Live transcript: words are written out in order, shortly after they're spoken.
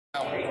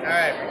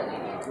Alright.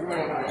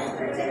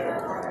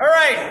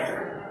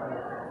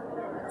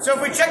 So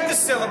if we check the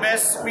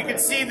syllabus, we can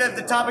see that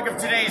the topic of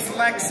today's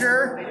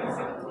lecture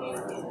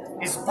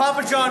is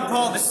Papa John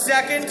Paul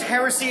II,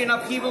 Heresy and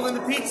Upheaval in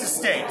the Pizza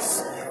States.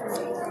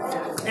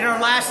 In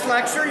our last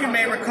lecture, you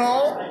may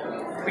recall,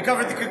 we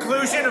covered the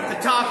conclusion of the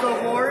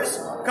Taco Wars,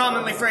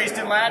 commonly phrased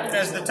in Latin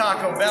as the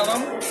Taco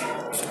Bellum,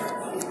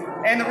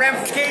 and the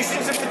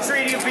ramifications of the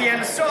Treaty of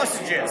Vienna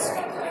sausages.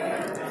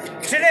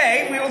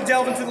 Today, we will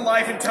delve into the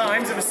life and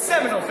times of a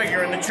seminal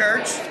figure in the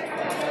church,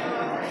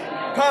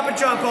 Papa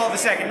John Paul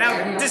II.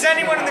 Now, does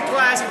anyone in the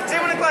class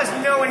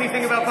know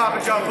anything about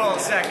Papa John Paul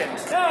II?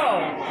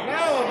 No.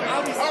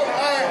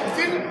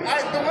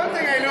 The one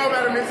thing I know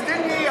about him is,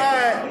 didn't he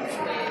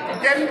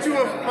get into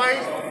a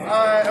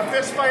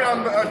fist fight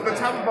on the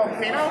top of a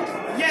volcano?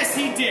 Yes,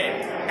 he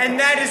did. And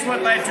that is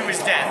what led to his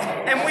death.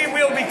 And we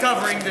will be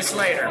covering this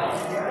later.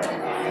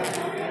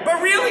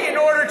 But really, in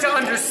order to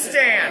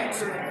understand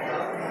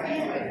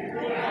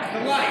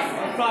the life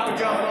of Papa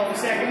John Paul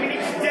II, we need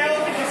to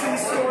delve into some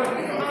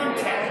historical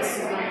context.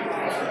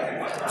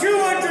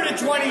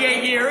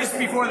 228 years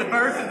before the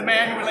birth of the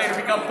man who would later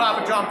become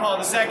Papa John Paul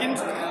II,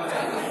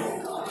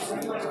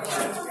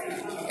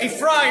 a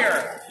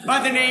friar by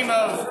the name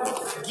of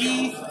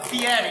Guy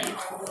Fieri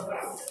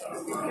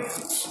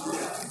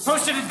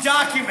posted a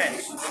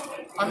document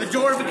on the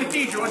door of a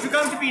cathedral which would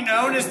come to be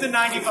known as the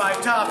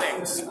 95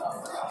 Topics.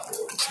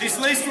 This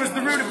list was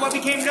the root of what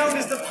became known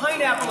as the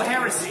Pineapple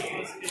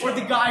Heresy, or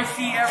the Guy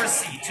Fieri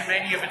to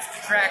many of its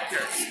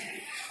detractors.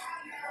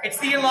 Its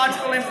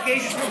theological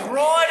implications were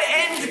broad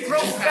and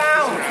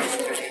profound.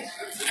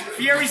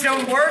 Fieri's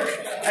own work,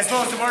 as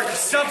well as the work of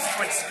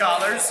subsequent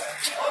scholars,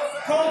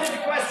 called into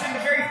question the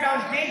very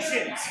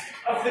foundations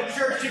of the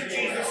Church of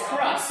Jesus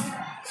Christ.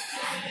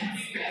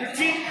 The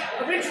critique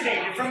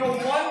originated from a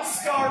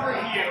one-star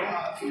review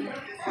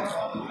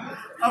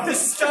of the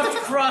stuffed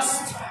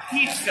crust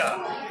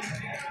pizza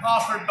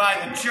offered by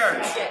the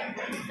church.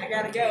 I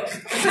gotta go.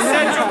 The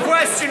central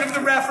question of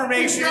the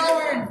Reformation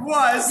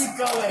was,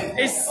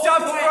 is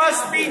stuffed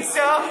crust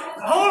pizza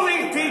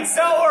holy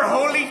pizza or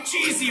holy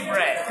cheesy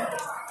bread?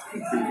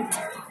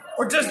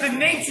 Or does the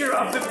nature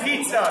of the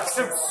pizza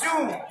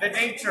subsume the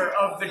nature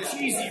of the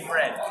cheesy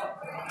bread?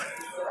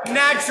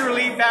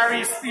 Naturally,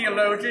 various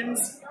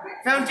theologians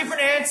found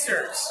different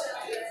answers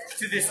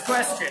to this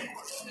question,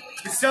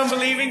 with some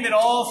believing that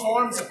all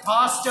forms of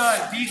pasta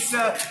and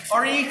pizza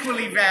are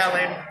equally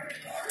valid,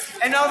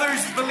 and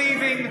others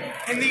believing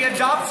in the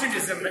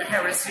adoptionism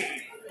heresy,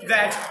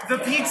 that the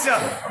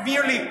pizza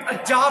merely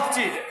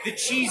adopted the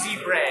cheesy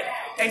bread,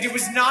 and it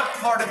was not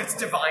part of its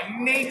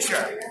divine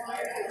nature.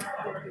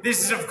 This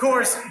is, of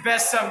course,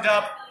 best summed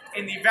up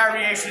in the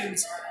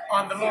variations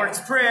on the Lord's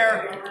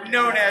Prayer,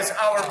 known as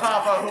Our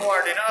Papa who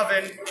art in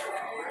oven.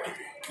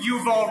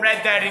 You've all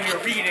read that in your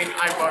reading.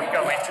 I won't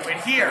go into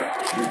it here.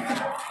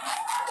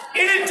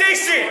 In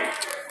addition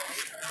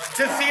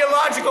to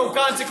theological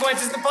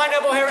consequences, the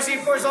Pineapple Heresy,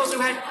 of course, also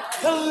had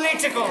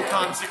political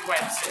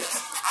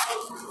consequences,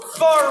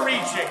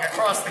 far-reaching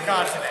across the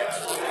continent.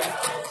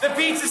 The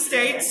Pizza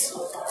States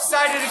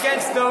sided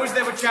against those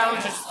that would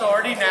challenge its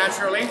authority,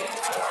 naturally,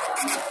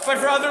 but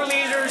for other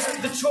leaders,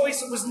 the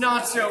choice was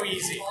not so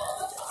easy.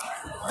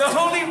 The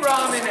Holy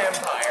Roman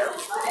Empire,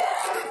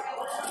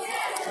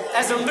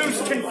 as a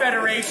loose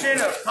confederation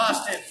of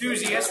pasta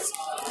enthusiasts,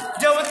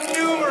 dealt with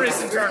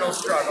numerous internal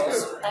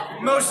struggles,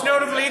 most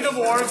notably the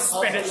War of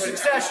Spinach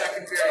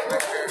Succession.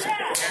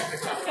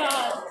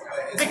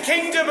 The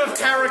Kingdom of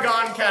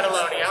Tarragon,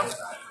 Catalonia,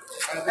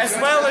 as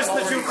well as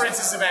the two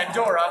princes of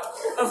Andorra,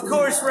 of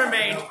course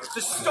remained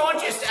the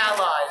staunchest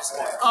allies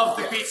of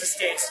the Pizza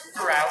States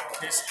throughout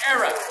this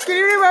era.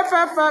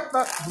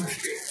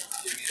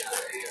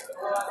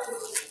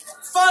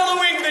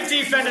 Following the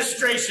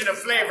defenestration of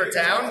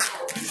Flavortown,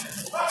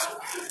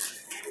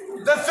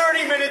 the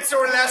 30 minutes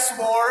or less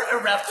war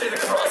erupted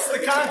across the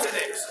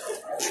continent.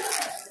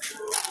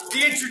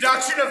 The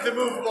introduction of the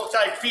movable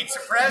type pizza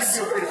press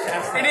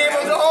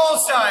enabled all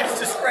sides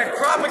to spread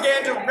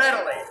propaganda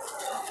readily,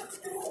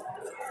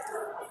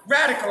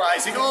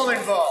 radicalizing all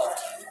involved.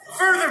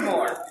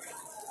 Furthermore,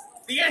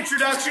 the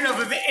introduction of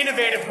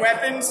innovative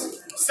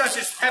weapons, such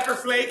as pepper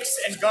flakes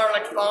and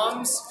garlic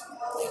bombs,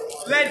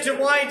 led to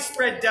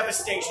widespread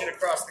devastation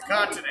across the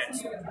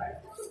continent.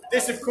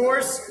 This, of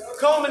course,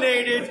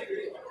 culminated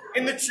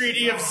in the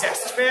Treaty of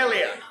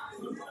Westphalia,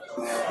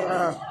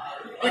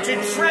 which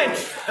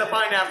entrenched the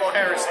Pineapple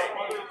Heresy.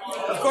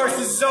 Of course,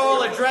 this is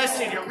all addressed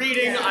in your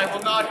reading. I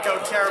will not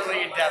go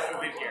terribly in depth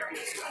with it here.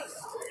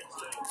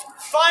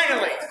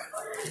 Finally,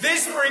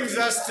 this brings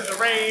us to the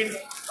reign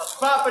of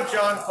Papa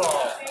John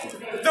Paul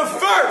the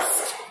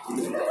First.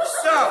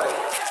 So,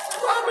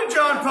 Papa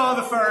John Paul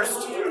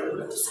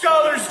I,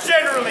 scholars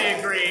generally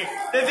agree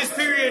that this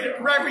period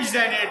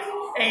represented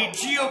a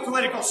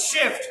geopolitical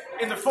shift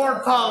in the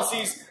foreign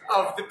policies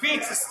of the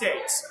Pizza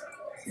States.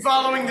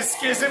 Following the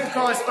schism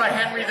caused by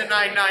Henry the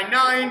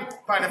 999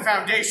 by the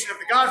foundation of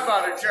the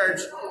Godfather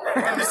Church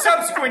and the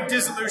subsequent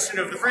dissolution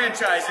of the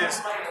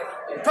franchises,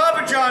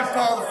 Papa John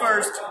Paul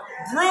I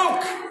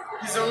broke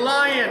his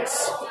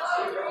alliance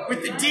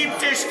with the Deep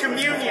Dish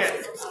Communion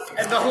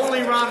and the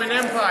Holy Roman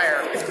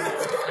Empire.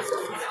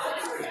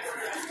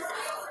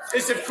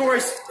 This, of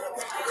course,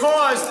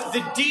 caused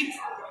the deep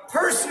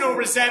personal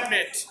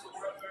resentment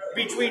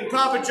between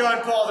Papa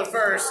John Paul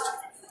I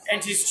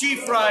and his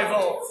chief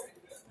rival,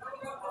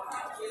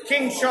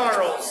 King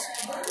Charles,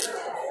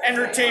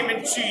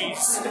 Entertainment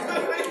Cheese,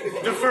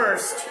 the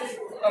First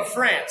of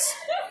France.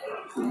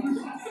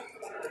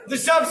 The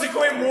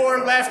subsequent war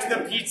left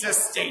the pizza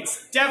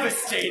states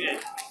devastated.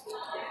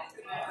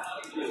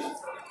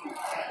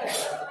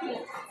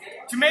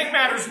 To make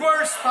matters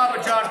worse,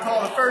 Papa John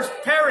Paul I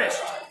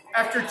perished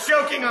after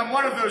choking on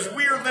one of those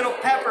weird little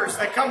peppers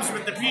that comes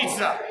with the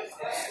pizza.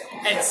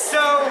 And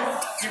so,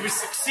 he was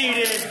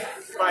succeeded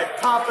by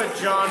Papa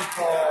John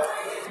Paul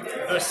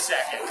II.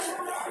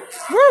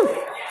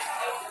 Woo!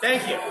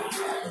 Thank you.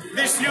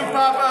 This new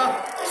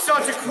Papa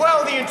sought to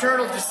quell the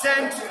internal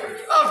dissent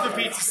of the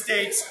pizza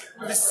states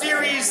with a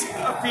series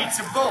of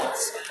pizza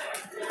bulls.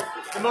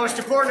 The most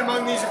important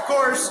among these, of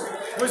course,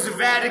 was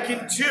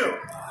Vatican II,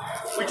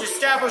 which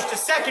established a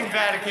Second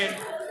Vatican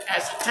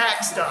as a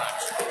tax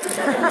dodge.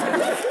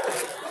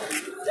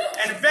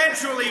 And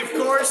eventually, of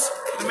course,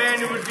 the man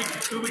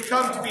who would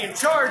come to be in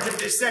charge of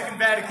this Second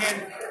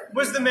Vatican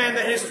was the man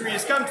that history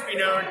has come to be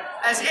known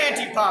as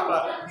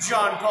Anti-Papa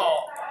John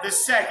Paul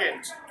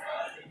II.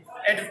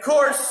 And of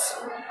course,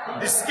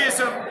 the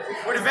schism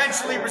would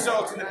eventually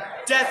result in the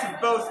death of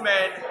both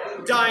men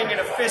dying in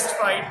a fist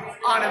fight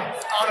on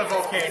a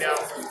volcano.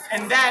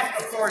 And that,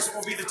 of course,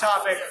 will be the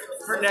topic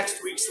for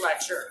next week's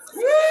lecture.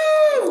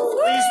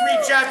 Woo! Please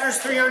read chapters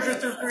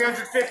 300 through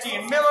 350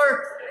 in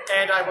Miller,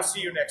 and I will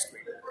see you next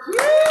week. Woo!